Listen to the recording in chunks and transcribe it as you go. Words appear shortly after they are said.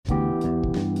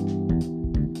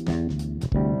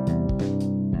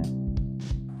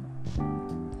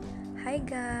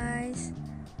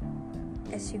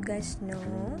As you guys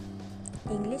know,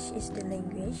 English is the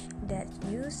language that's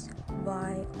used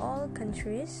by all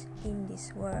countries in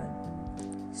this world.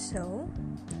 So,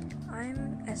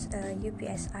 I'm as a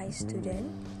UPSI student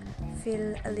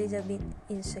feel a little bit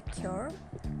insecure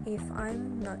if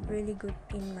I'm not really good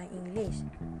in my English.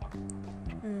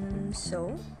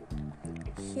 So,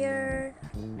 here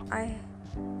I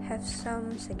have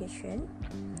some suggestion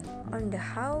on the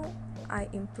how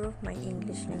I improve my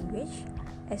English language,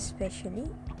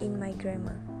 especially in my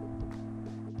grammar.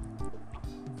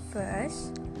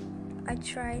 First, I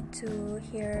try to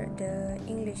hear the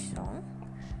English song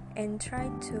and try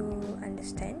to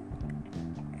understand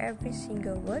every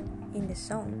single word in the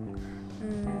song.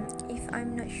 If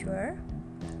I'm not sure,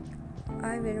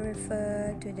 I will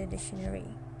refer to the dictionary.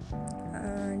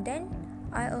 Then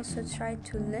I also try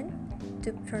to learn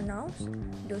to pronounce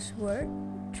those words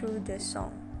through the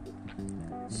song.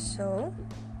 So,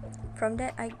 from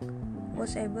that I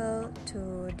was able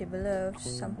to develop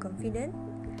some confidence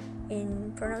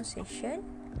in pronunciation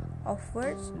of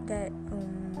words that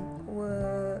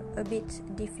were a bit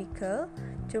difficult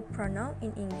to pronounce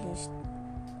in English.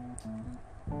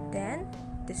 Then,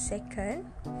 the second,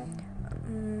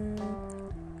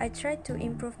 I try to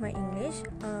improve my English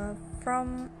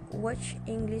from watch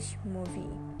English movie.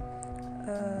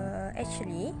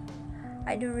 Actually,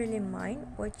 I don't really mind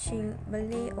watching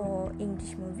Malay or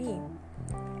English movie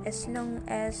as long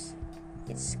as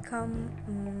it's come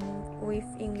with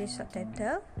English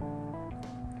subtitle.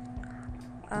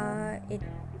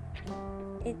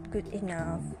 It good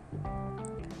enough.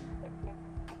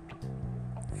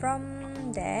 From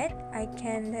that, I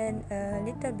can learn a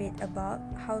little bit about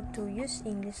how to use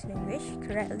English language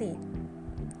correctly.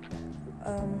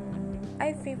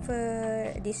 I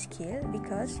prefer this skill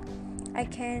because I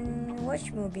can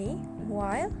watch movie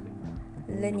while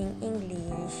learning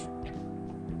English.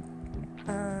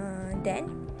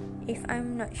 Then, if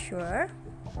I'm not sure,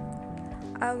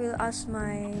 I will ask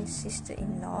my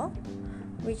sister-in-law,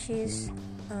 which is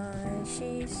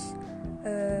she's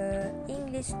a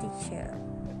English teacher.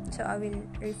 So I will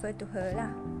refer to her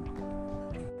lah.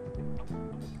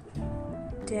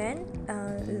 Then,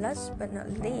 last but not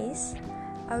least,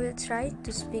 I will try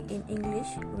to speak in English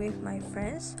with my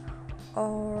friends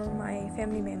or my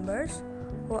family members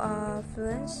who are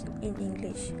fluent in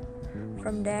English.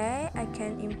 From there, I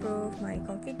can improve my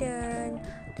confidence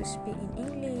to speak in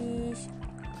English.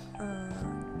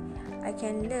 I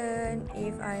can learn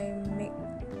if I make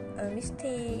a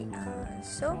mistake.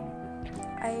 So,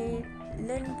 I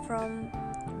learn from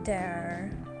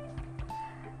there.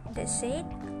 That's it.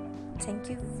 Thank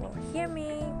you for hearing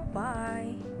me.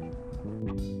 Bye.